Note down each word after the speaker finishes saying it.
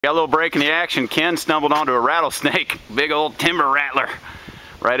Got a little break in the action. Ken stumbled onto a rattlesnake, big old timber rattler,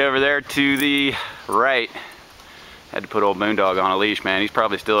 right over there to the right. Had to put old Moondog on a leash, man. He's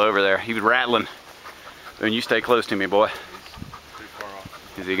probably still over there. He was rattling. And you stay close to me, boy. He's pretty far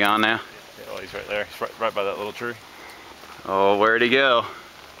off. Is he gone now? Yeah, well, he's right there. He's right by that little tree. Oh, where'd he go?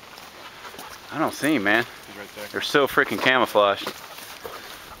 I don't see him, man. He's right there. They're so freaking camouflaged.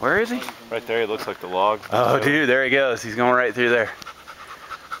 Where is he? Right there. He looks like the log. Oh, dude, there he goes. He's going right through there.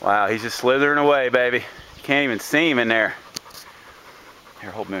 Wow, he's just slithering away, baby. You can't even see him in there.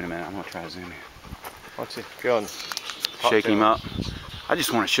 Here, hold Moon a minute. I'm gonna try to zoom in. What's he going? Shake him up. I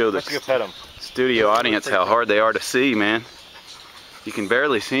just want to show the Let's go pet him. studio audience how hard they are to see, man. You can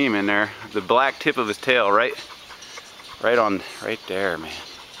barely see him in there. The black tip of his tail, right there, man.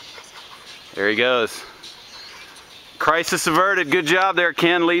 There he goes. Crisis averted. Good job there,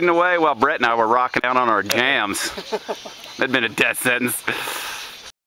 Ken, leading the way while Brett and I were rocking out on our jams. That'd been a death sentence.